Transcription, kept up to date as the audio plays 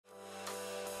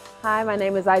Hi, my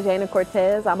name is Ijania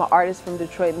Cortez. I'm an artist from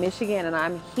Detroit, Michigan, and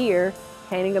I'm here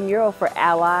painting a mural for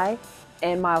Ally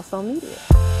and Milestone Media.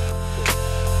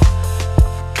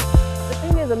 The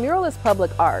thing is, a mural is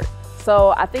public art. So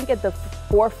I think at the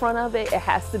forefront of it, it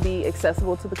has to be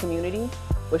accessible to the community,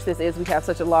 which this is. We have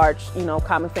such a large,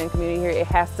 comic fan community here. It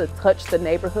has to touch the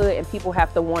neighborhood and people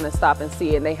have to want to stop and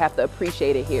see it and they have to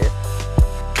appreciate it here.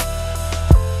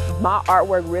 My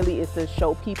artwork really is to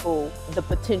show people the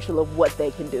potential of what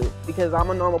they can do, because I'm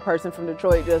a normal person from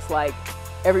Detroit just like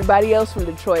everybody else from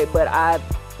Detroit, but I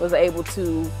was able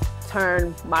to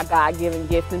turn my God-given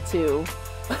gift into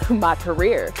my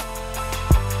career.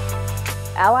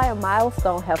 Ally and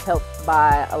Milestone have helped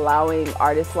by allowing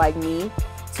artists like me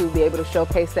to be able to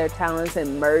showcase their talents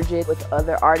and merge it with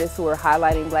other artists who are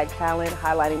highlighting Black talent,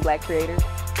 highlighting Black creators.